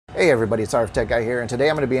Hey everybody, it's RF Tech Guy here, and today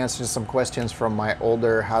I'm going to be answering some questions from my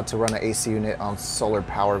older how to run an AC unit on solar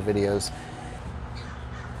power videos.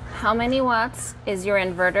 How many watts is your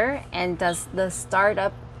inverter, and does the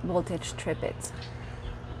startup voltage trip it?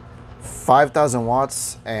 5,000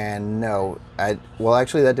 watts, and no. Well,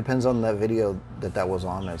 actually that depends on the video that was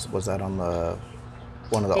on. Was that on the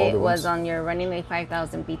one of the older ones? It was on your running a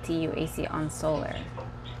 5,000 BTU AC on solar.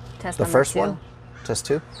 Test the number first 2. one? Test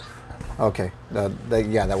 2? Okay,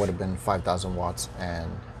 yeah, that would have been 5,000 watts,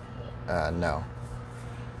 and no,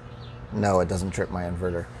 it doesn't trip my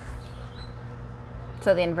inverter.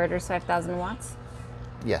 So the inverter's 5,000 watts?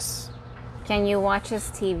 Yes. Can you watch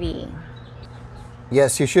this TV?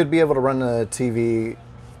 Yes, you should be able to run the TV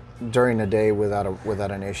during the day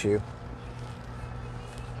without an issue.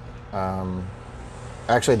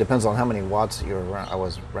 Actually, it depends on how many watts I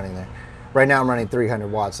was running there. Right now I'm running 300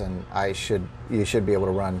 watts, and you should be able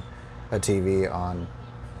to run a TV on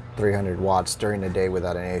 300 watts during the day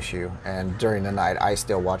without an issue. And during the night, I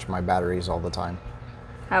still watch my batteries all the time.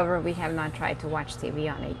 However, we have not tried to watch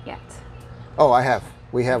TV on it yet. Oh, I have.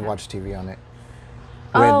 We have watched TV on it.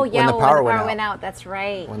 When the power went out. That's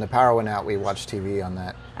right. When the power went out, we watched TV on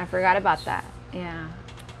that. I forgot about that. Yeah.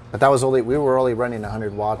 But that was we were only running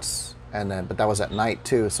 100 watts. But that was at night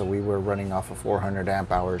too, so we were running off of 400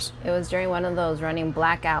 amp hours. It was during one of those running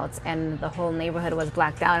blackouts, and the whole neighborhood was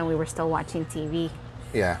blacked out, and we were still watching TV.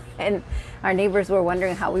 Yeah. And our neighbors were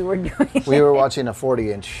wondering how we were doing. We were watching a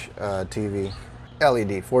 40-inch TV,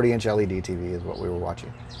 LED, 40-inch LED TV is what we were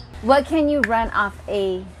watching. What can you run off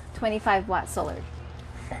a 25-watt solar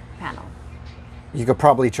panel? You could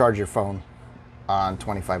probably charge your phone on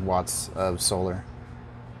 25 watts of solar.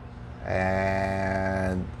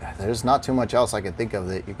 And there's not too much else I could think of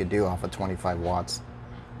that you could do off of 25 watts.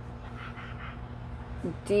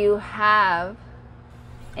 Do you have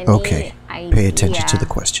any idea? Pay attention to the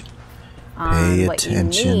question. Pay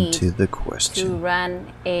attention to the to question.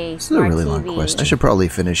 run a This is a really long TV, question. I should probably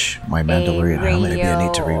finish my Mandalorian helmet. Maybe I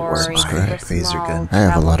need to rework my phaser gun. I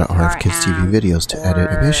have a lot of RF Kids TV videos to edit.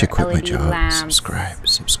 Maybe I should quit my job. Subscribe.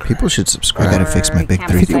 People should subscribe. I gotta fix my big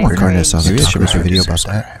 3D work harness. Maybe I should make a video about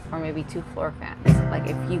that. Or maybe 2 floor fans. Like,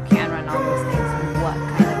 if you can run all those things, what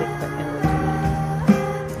kind of equipment would you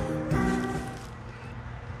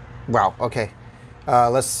need? Wow, okay.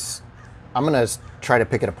 I'm gonna try to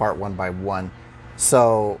pick it apart one by one.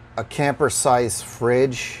 So a camper size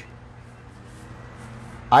fridge,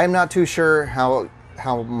 I'm not too sure how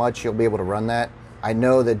much you'll be able to run that. I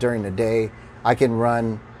know that during the day I can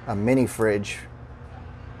run a mini fridge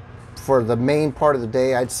for the main part of the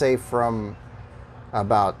day. I'd say from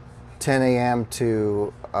about 10 a.m.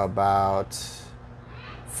 to about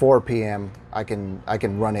 4 p.m. I can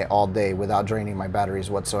run it all day without draining my batteries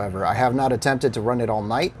whatsoever. I have not attempted to run it all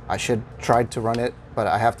night. I should try to run it, but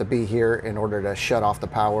I have to be here in order to shut off the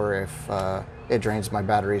power if it drains my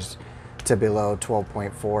batteries to below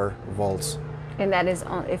 12.4 volts. And that is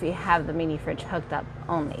if you have the mini fridge hooked up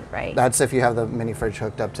only, right? That's if you have the mini fridge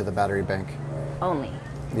hooked up to the battery bank. Only.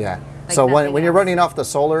 Yeah. Like so when you're else. running off the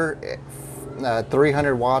solar,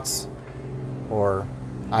 300 watts, or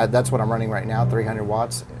that's what I'm running right now, 300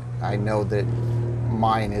 watts. I know that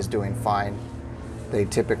mine is doing fine. They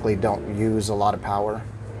typically don't use a lot of power.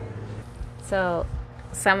 So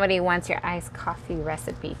somebody wants your iced coffee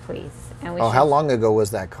recipe, please. And How long ago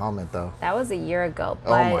was that comment though? That was a year ago,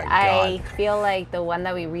 but Oh my God. I feel like the one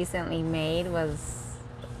that we recently made was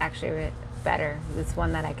actually better. It's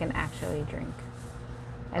one that I can actually drink.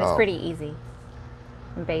 And it's pretty easy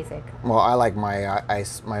and basic. Well, I like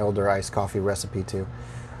my older iced coffee recipe too.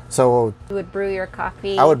 So You would brew your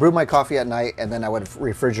coffee. I would brew my coffee at night, and then I would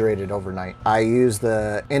refrigerate it overnight. I use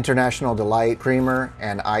the International Delight creamer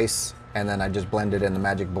and ice, and then I just blend it in the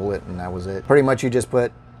Magic Bullet, and that was it. Pretty much you just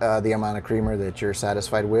put the amount of creamer that you're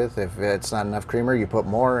satisfied with. If it's not enough creamer, you put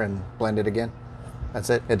more and blend it again. That's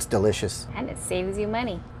it. It's delicious. And it saves you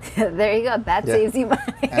money. There you go. That saves you money.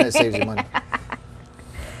 And it saves you money.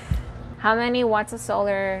 How many watts of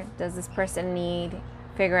solar does this person need?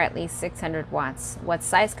 Figure at least 600 watts. What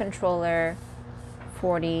size controller,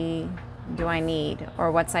 40, do I need?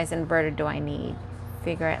 Or what size inverter do I need?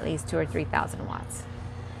 Figure at least 2,000 or 3,000 watts.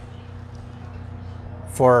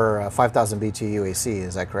 For 5,000 BTU AC,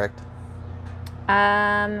 is that correct?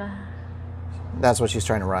 That's what she's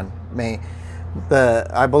trying to run.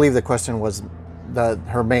 I believe the question was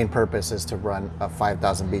her main purpose is to run a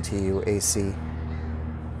 5,000 BTU AC.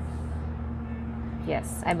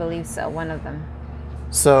 Yes, I believe so. One of them.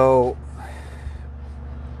 So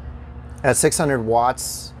at 600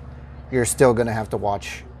 watts, you're still going to have to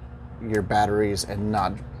watch your batteries and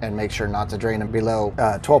make sure not to drain them below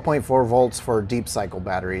 12.4 volts for deep cycle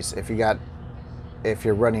batteries. If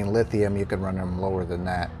you're running lithium, you can run them lower than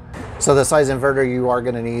that. So the size inverter you are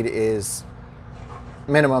going to need is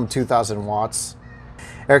minimum 2,000 watts.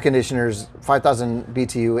 Air conditioners, 5,000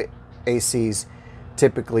 BTU ACs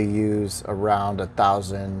typically use around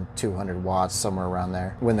 1,200 watts, somewhere around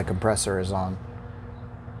there, when the compressor is on.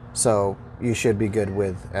 So you should be good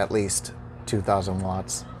with at least 2,000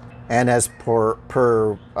 watts. And as per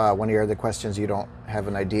one of your other questions, you don't have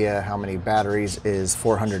an idea how many batteries is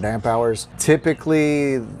 400 amp hours.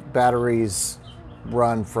 Typically, batteries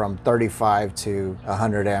run from 35 to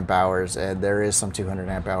 100 amp hours, and there is some 200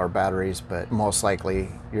 amp hour batteries, but most likely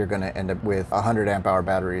you're going to end up with 100 amp hour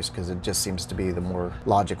batteries because it just seems to be the more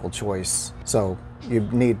logical choice. So you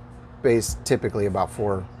need typically about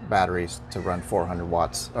 4 batteries to run 400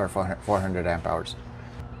 watts or 400 amp hours.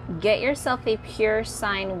 Get yourself a pure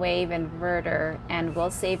sine wave inverter and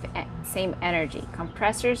will save same energy.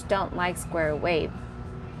 Compressors don't like square wave.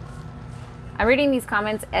 I'm reading these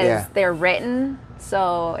comments as they're written,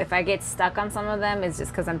 so if I get stuck on some of them, it's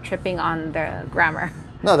just because I'm tripping on the grammar.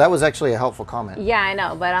 No, that was actually a helpful comment. Yeah, I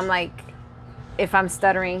know, but I'm like, if I'm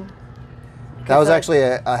stuttering. That was actually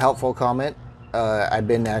a helpful comment. I've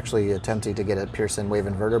been actually attempting to get a pure sine wave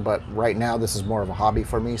inverter, but right now this is more of a hobby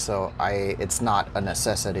for me, so it's not a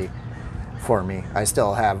necessity for me. I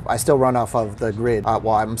still run off of the grid.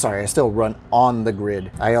 I still run on the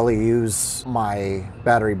grid. I only use my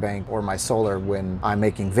battery bank or my solar when I'm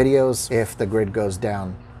making videos. If the grid goes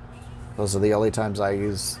down, those are the only times I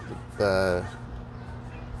use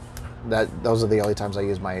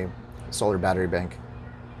my solar battery bank.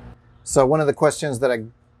 So one of the questions that I've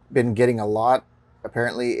been getting a lot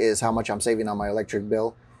apparently is how much I'm saving on my electric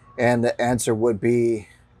bill, and the answer would be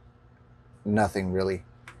nothing really.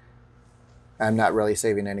 I'm not really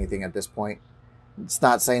saving anything at this point. It's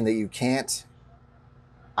not saying that you can't.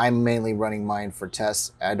 I'm mainly running mine for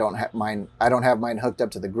tests. I don't have mine hooked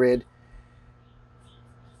up to the grid,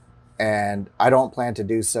 and I don't plan to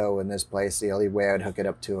do so in this place. The only way I'd hook it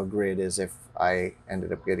up to a grid is if I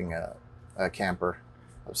ended up getting a camper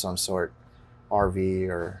of some sort, RV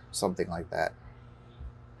or something like that.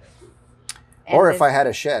 And or if I had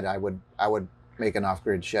a shed, I would make an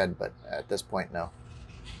off-grid shed, but at this point, no.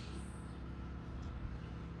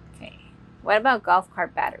 What about golf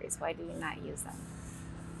cart batteries? Why do you not use them?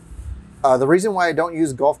 The reason why I don't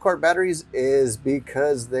use golf cart batteries is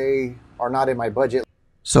because they are not in my budget.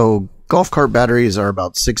 So golf cart batteries are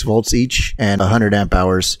about 6 volts each and 100 amp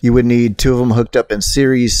hours. You would need 2 of them hooked up in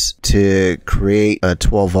series to create a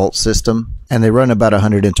 12 volt system, and they run about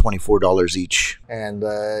 $124 each. And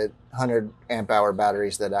the 100 amp hour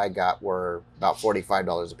batteries that I got were about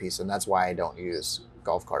 $45 a piece, and that's why I don't use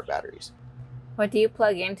golf cart batteries. What do you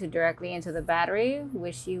plug into directly into the battery?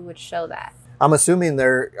 Wish you would show that. I'm assuming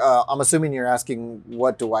you're asking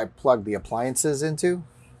what do I plug the appliances into?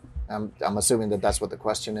 I'm assuming that's what the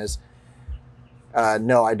question is.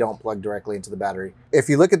 No, I don't plug directly into the battery. If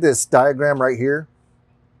you look at this diagram right here,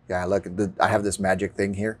 I have this magic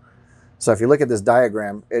thing here. So if you look at this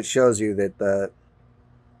diagram, it shows you that the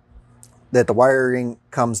wiring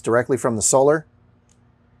comes directly from the solar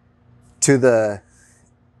to the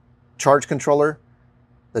charge controller,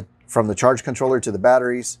 from the charge controller to the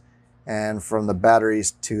batteries, and from the batteries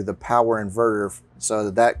to the power inverter, so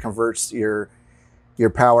that converts your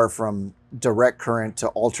power from direct current to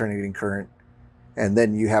alternating current, and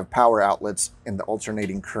then you have power outlets in the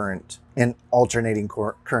alternating current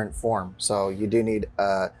form. So you do need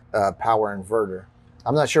a power inverter.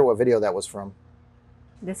 I'm not sure what video that was from.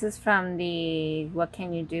 This is from the What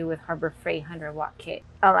Can You Do with Harbor Freight 100 watt kit.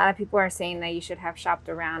 A lot of people are saying that you should have shopped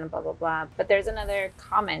around and blah, blah, blah. But there's another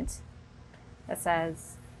comment that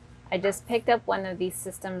says, I just picked up one of these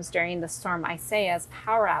systems during the Storm Isaiah's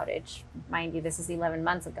power outage. Mind you, this is 11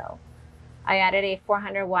 months ago. I added a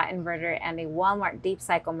 400 watt inverter and a Walmart deep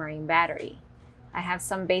cycle marine battery. I have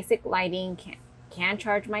some basic lighting, can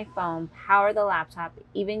charge my phone, power the laptop,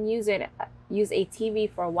 even use a TV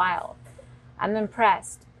for a while. I'm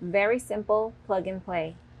impressed. Very simple, plug and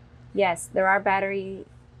play. Yes, there are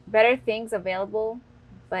better things available,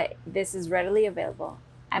 but this is readily available.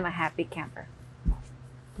 I'm a happy camper.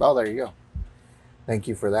 Oh, there you go. Thank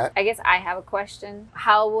you for that. I guess I have a question.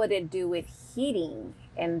 How would it do with heating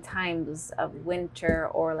in times of winter,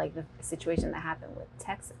 or like the situation that happened with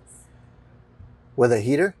Texas? With a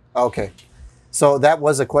heater? Okay. So that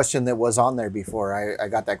was a question that was on there before. I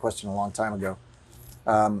got that question a long time ago.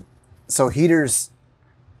 So heaters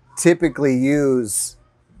typically use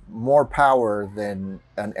more power than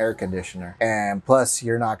an air conditioner. And plus,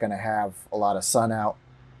 you're not going to have a lot of sun out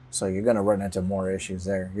So you're going to run into more issues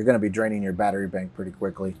there. You're going to be draining your battery bank pretty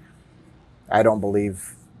quickly. I don't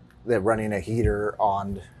believe that running a heater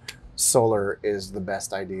on solar is the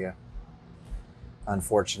best idea,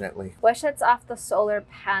 unfortunately. What shuts off the solar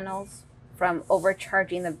panels from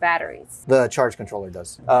overcharging the batteries? The charge controller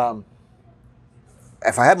does.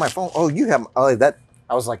 If I had my phone, oh, you have, oh, that,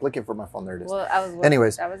 I was like looking for my phone. There it is. Well,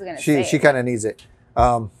 Anyways, I was gonna say she kind of needs it.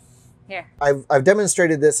 Here. I've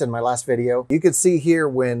demonstrated this in my last video. You can see here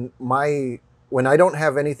when I don't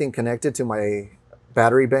have anything connected to my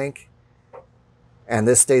battery bank and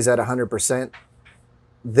this stays at 100%,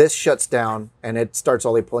 this shuts down and it starts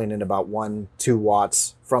only pulling in about 1-2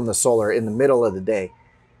 watts from the solar in the middle of the day.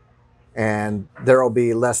 And there will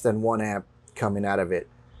be less than 1 amp coming out of it.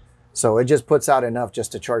 So it just puts out enough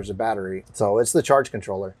just to charge the battery. So it's the charge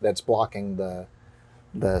controller that's blocking the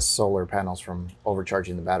solar panels from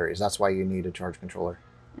overcharging the batteries. That's why you need a charge controller.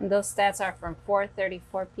 And those stats are from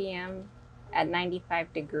 4:34 p.m. at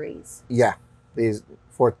 95 degrees. Yeah, these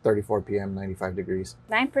 4:34 p.m., 95 degrees.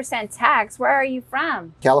 9% tax. Where are you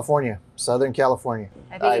from? California, Southern California.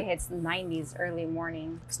 I think it hits 90s early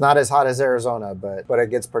morning. It's not as hot as Arizona, but it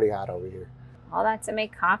gets pretty hot over here. All that to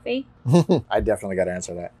make coffee? I definitely got to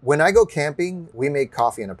answer that. When I go camping, we make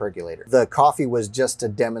coffee in a percolator. The coffee was just to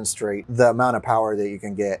demonstrate the amount of power that you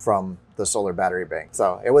can get from the solar battery bank.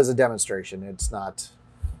 So it was a demonstration.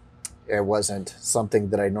 It wasn't something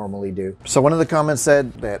that I normally do. So one of the comments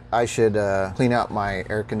said that I should clean out my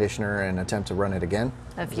air conditioner and attempt to run it again.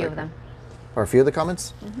 A few of them. Or a few of the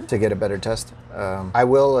comments to get a better test. I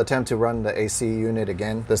will attempt to run the AC unit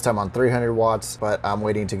again, this time on 300 watts, but I'm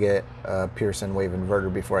waiting to get a Pearson wave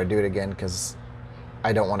inverter before I do it again because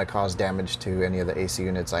I don't want to cause damage to any of the AC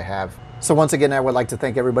units I have. So once again, I would like to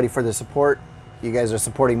thank everybody for the support. You guys are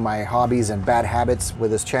supporting my hobbies and bad habits with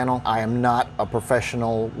this channel. I am not a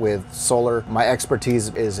professional with solar. My expertise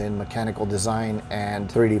is in mechanical design and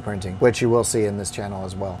 3D printing, which you will see in this channel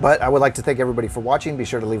as well. But I would like to thank everybody for watching. Be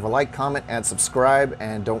sure to leave a like, comment, and subscribe.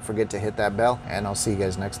 And don't forget to hit that bell. And I'll see you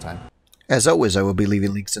guys next time. As always, I will be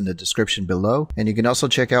leaving links in the description below. And you can also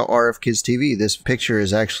check out RF Kids TV. This picture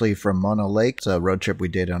is actually from Mono Lake. It's a road trip we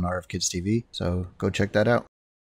did on RF Kids TV. So go check that out.